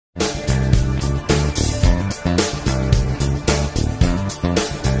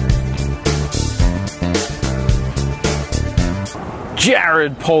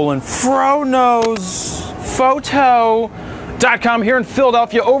Jared Polin, FroKnowsPhoto.com here in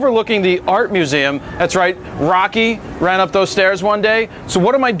Philadelphia overlooking the Art Museum. That's right, Rocky ran up those stairs one day. So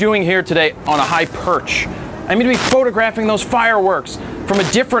what am I doing here today on a high perch? I'm going to be photographing those fireworks from a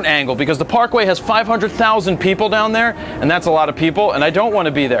different angle because the Parkway has 500,000 people down there, and that's a lot of people, and I don't want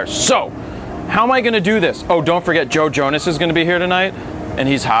to be there. So, how am I going to do this? Oh, don't forget Joe Jonas is going to be here tonight, and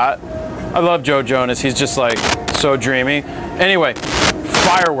he's hot. I love Joe Jonas. He's just like so dreamy. Anyway,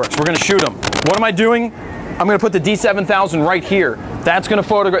 fireworks. We're going to shoot them. What am I doing? I'm going to put the D7000 right here. That's going to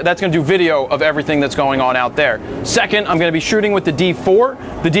photograph. That's going to do video of everything that's going on out there. Second, I'm going to be shooting with the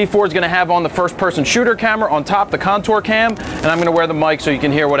D4. The D4 is going to have on the first-person shooter camera on top, the contour cam, and I'm going to wear the mic so you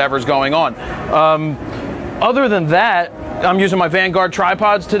can hear whatever's going on. Other than that, I'm using my Vanguard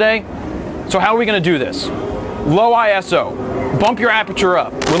tripods today. So how are we going to do this? Low ISO. Bump your aperture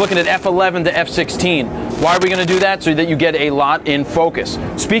up. We're looking at f11 to f16. Why are we going to do that? So that you get a lot in focus.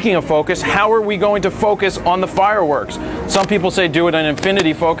 Speaking of focus, how are we going to focus on the fireworks? Some people say do it in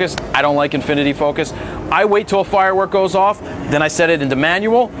infinity focus. I don't like infinity focus. I wait till a firework goes off, then I set it into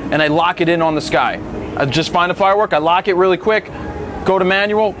manual, and I lock it in on the sky. I just find a firework, I lock it really quick, go to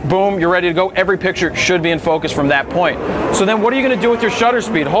manual, boom, you're ready to go. Every picture should be in focus from that point. So then what are you going to do with your shutter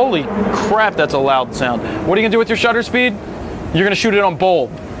speed? Holy crap, that's a loud sound. What are you going to do with your shutter speed? You're going to shoot it on bulb.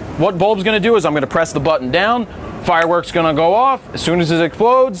 What bulb's going to do is I'm going to press the button down, firework's going to go off. As soon as it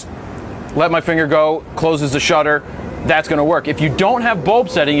explodes, let my finger go, closes the shutter. That's going to work. If you don't have bulb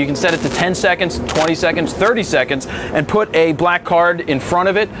setting, you can set it to 10 seconds, 20 seconds, 30 seconds, and put a black card in front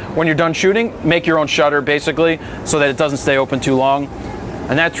of it when you're done shooting. Make your own shutter, basically, so that it doesn't stay open too long.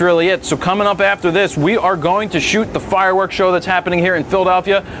 And that's really it. So coming up after this, we are going to shoot the fireworks show that's happening here in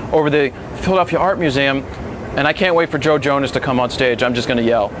Philadelphia over the Philadelphia Art Museum. And I can't wait for Joe Jonas to come on stage. I'm just going to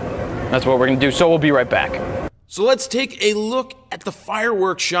yell. That's what we're going to do. So we'll be right back. So let's take a look at the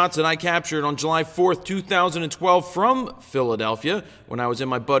fireworks shots that I captured on July 4th, 2012 from Philadelphia when I was in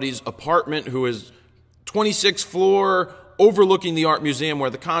my buddy's apartment, who is 26th floor, overlooking the Art Museum where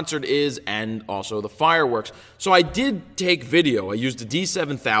the concert is and also the fireworks. So I did take video. I used the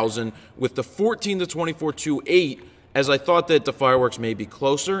D7000 with the 14 to 24 2.8 as I thought that the fireworks may be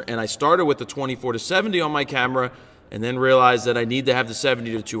closer, and I started with the 24 to 70 on my camera and then realized that I need to have the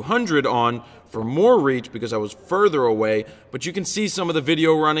 70 to 200 on for more reach because I was further away. But you can see some of the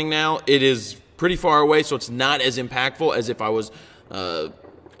video running now. It is pretty far away, so it's not as impactful as if I was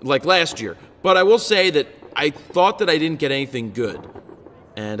like last year. But I will say that I thought that I didn't get anything good.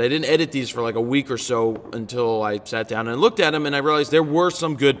 And I didn't edit these for like a week or so until I sat down and looked at them, and I realized there were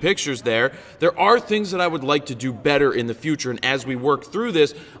some good pictures there. There are things that I would like to do better in the future, and as we work through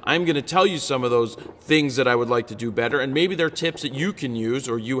this, I'm going to tell you some of those things that I would like to do better, and maybe they're tips that you can use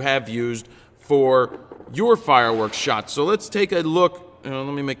or you have used for your fireworks shots. So let's take a look. Let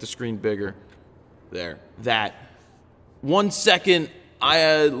me make the screen bigger. There. That. 1 second.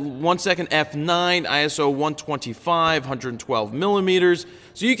 1 second f9, ISO 125, 112 millimeters.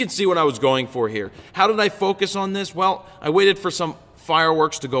 So you can see what I was going for here. How did I focus on this? Well, I waited for some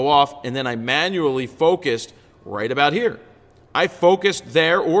fireworks to go off, and then I manually focused right about here. I focused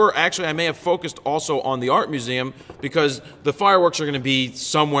there, or actually I may have focused also on the Art Museum because the fireworks are going to be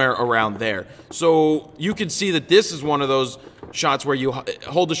somewhere around there. So you can see that this is one of those shots where you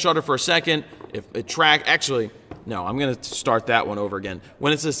hold the shutter for a second, if it track, actually, no, I'm going to start that one over again.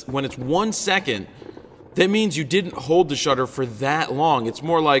 When it's 1 second, that means you didn't hold the shutter for that long. It's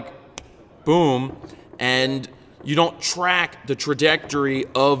more like boom, and you don't track the trajectory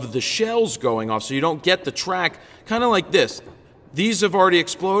of the shells going off, so you don't get the track, kind of like this. These have already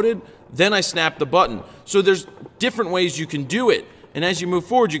exploded, then I snap the button. So there's different ways you can do it. And as you move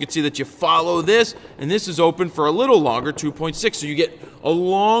forward, you can see that you follow this, and this is open for a little longer, 2.6, so you get a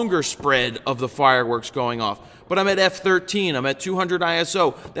longer spread of the fireworks going off. But I'm at f13, I'm at 200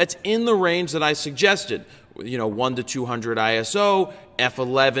 ISO. That's in the range that I suggested. 1 to 200 ISO,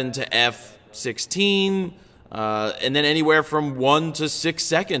 f11 to f16, and then anywhere from 1 to 6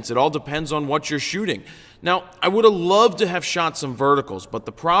 seconds. It all depends on what you're shooting. Now, I would have loved to have shot some verticals, but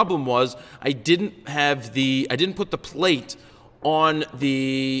the problem was I didn't put the plate on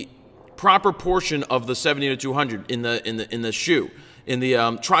the proper portion of the 70 to 200 in the shoe, in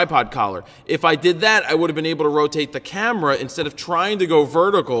the tripod collar. If I did that, I would have been able to rotate the camera instead of trying to go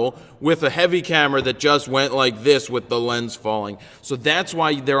vertical with a heavy camera that just went like this with the lens falling. So that's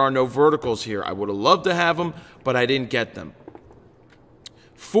why there are no verticals here. I would have loved to have them, but I didn't get them.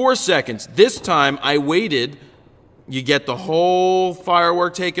 4 seconds. This time I waited. You get the whole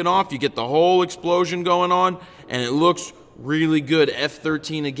firework taken off, you get the whole explosion going on, and it looks really good.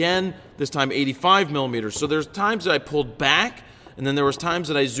 F13 again, this time 85 millimeters. So there's times that I pulled back and then there was times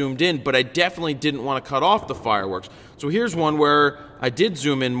that I zoomed in, but I definitely didn't want to cut off the fireworks. So here's one where I did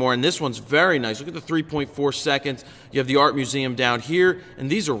zoom in more, and this one's very nice. Look at the 3.4 seconds. You have the art museum down here,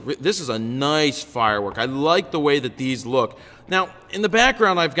 and this is a nice firework. I like the way that these look. Now, in the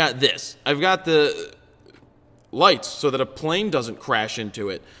background, I've got this. I've got the lights so that a plane doesn't crash into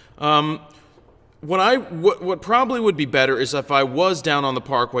it. What probably would be better is if I was down on the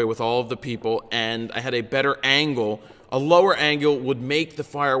parkway with all of the people and I had a better angle. A lower angle would make the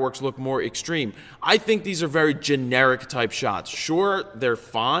fireworks look more extreme. I think these are very generic type shots. Sure, they're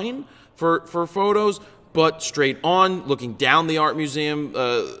fine for photos, but straight on, looking down the art museum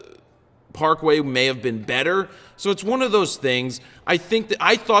parkway may have been better. So it's one of those things. I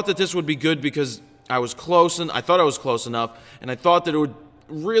thought that this would be good because I was close, and I thought I was close enough, and I thought that it would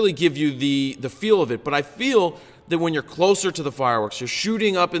really give you the feel of it. But I feel that when you're closer to the fireworks, you're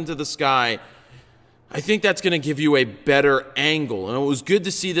shooting up into the sky, I think that's going to give you a better angle. And it was good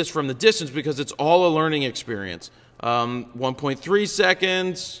to see this from the distance because it's all a learning experience. 1.3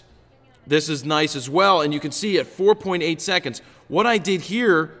 seconds. This is nice as well. And you can see at 4.8 seconds, what I did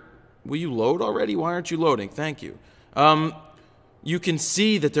here, will you load already? Why aren't you loading? Thank you. You can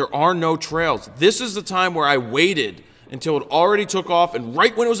see that there are no trails. This is the time where I waited until it already took off, and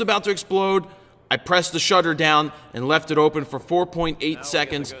right when it was about to explode, I pressed the shutter down and left it open for 4.8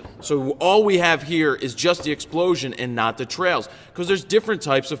 seconds. So all we have here is just the explosion and not the trails. Because there's different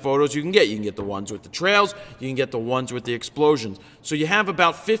types of photos you can get. You can get the ones with the trails. You can get the ones with the explosions. So you have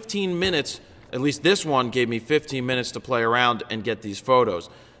about 15 minutes. At least this one gave me 15 minutes to play around and get these photos.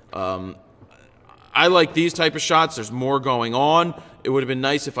 I like these type of shots. There's more going on. It would have been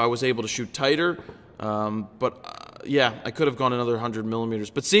nice if I was able to shoot tighter. Yeah, I could have gone another 100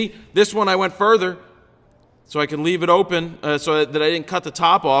 millimeters. But see, this one I went further, so I can leave it open so that I didn't cut the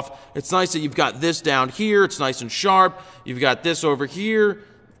top off. It's nice that you've got this down here. It's nice and sharp. You've got this over here.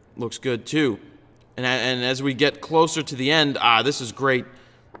 Looks good too. And as we get closer to the end, this is great.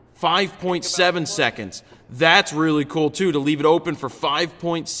 5.7 seconds. That's really cool too, to leave it open for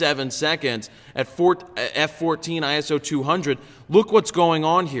 5.7 seconds at f14 ISO 200. Look what's going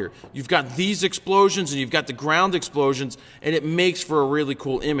on here. You've got these explosions and you've got the ground explosions, and it makes for a really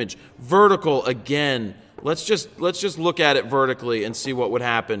cool image. Vertical again. Let's just look at it vertically and see what would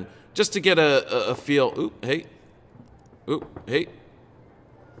happen, just to get a feel. Oop, hey. Oop, hey.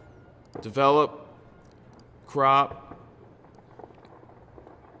 Develop. Crop.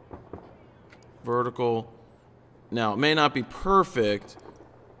 Vertical. Now, it may not be perfect.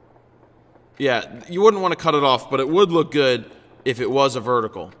 Yeah, you wouldn't want to cut it off, but it would look good if it was a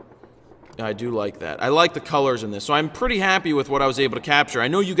vertical. I do like that. I like the colors in this. So I'm pretty happy with what I was able to capture. I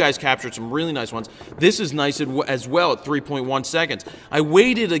know you guys captured some really nice ones. This is nice as well at 3.1 seconds. I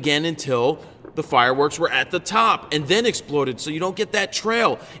waited again until the fireworks were at the top and then exploded, so you don't get that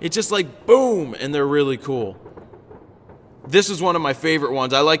trail. It's just like boom, and they're really cool. This is one of my favorite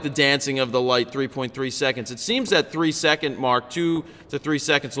ones. I like the dancing of the light, 3.3 seconds. It seems that 3 second mark, 2 to 3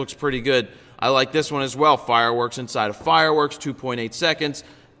 seconds, looks pretty good. I like this one as well. Fireworks inside of fireworks, 2.8 seconds,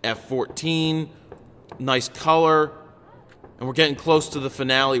 f14, nice color. And we're getting close to the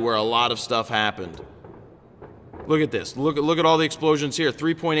finale where a lot of stuff happened. Look at this. Look at all the explosions here.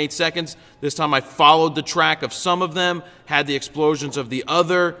 3.8 seconds. This time I followed the track of some of them, had the explosions of the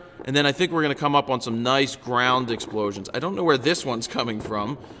other, and then I think we're going to come up on some nice ground explosions. I don't know where this one's coming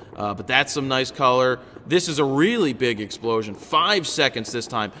from, but that's some nice color. This is a really big explosion. 5 seconds this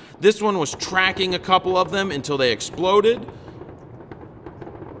time. This one was tracking a couple of them until they exploded.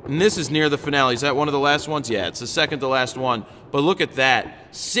 And this is near the finale. Is that one of the last ones? Yeah, it's the second to last one. But look at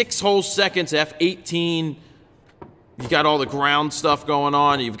that. 6 whole seconds, f18. You got all the ground stuff going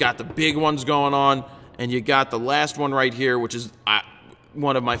on. You've got the big ones going on. And you got the last one right here, which is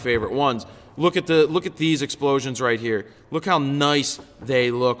one of my favorite ones. Look at these explosions right here. Look how nice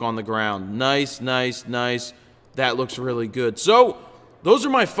they look on the ground. Nice, nice, nice. That looks really good. So those are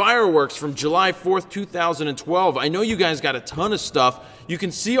my fireworks from July 4th, 2012. I know you guys got a ton of stuff. You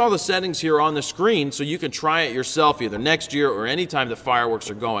can see all the settings here on the screen, so you can try it yourself either next year or anytime the fireworks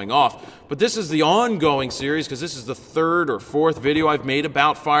are going off. But this is the ongoing series because this is the 3rd or 4th video I've made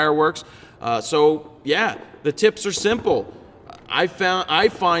about fireworks. So yeah, the tips are simple. I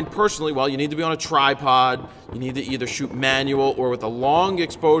find personally, well, you need to be on a tripod. You need to either shoot manual or with a long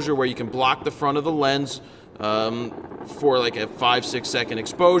exposure where you can block the front of the lens for like a 5-6 second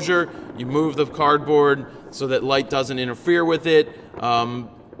exposure. You move the cardboard so that light doesn't interfere with it.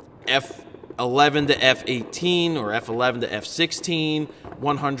 F11 to F18 or F11 to F16,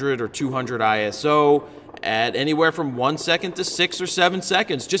 100 or 200 ISO. At anywhere from 1 second to 6 or 7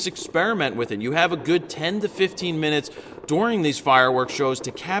 seconds. Just experiment with it. You have a good 10 to 15 minutes. during these fireworks shows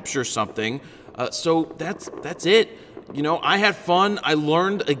to capture something. So that's it. You know, I had fun. I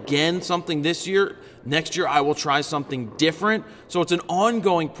learned again something this year. Next year, I will try something different. So it's an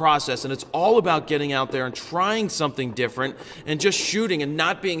ongoing process, and it's all about getting out there and trying something different and just shooting and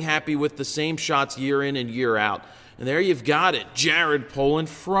not being happy with the same shots year in and year out. And there you've got it. Jared Polin,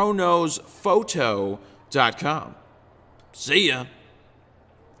 FroKnowsPhoto.com. See ya.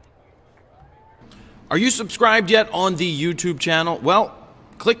 Are you subscribed yet on the YouTube channel? Well,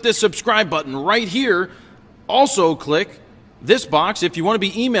 click this subscribe button right here. Also click this box if you want to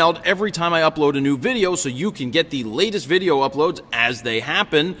be emailed every time I upload a new video so you can get the latest video uploads as they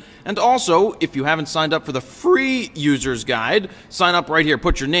happen. And also, if you haven't signed up for the free user's guide, sign up right here.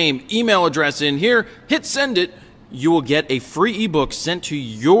 Put your name, email address in here, hit send it. You will get a free ebook sent to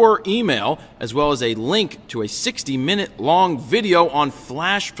your email, as well as a link to a 60-minute long video on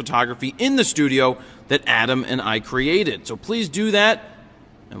flash photography in the studio that Adam and I created. So please do that,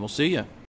 and we'll see you.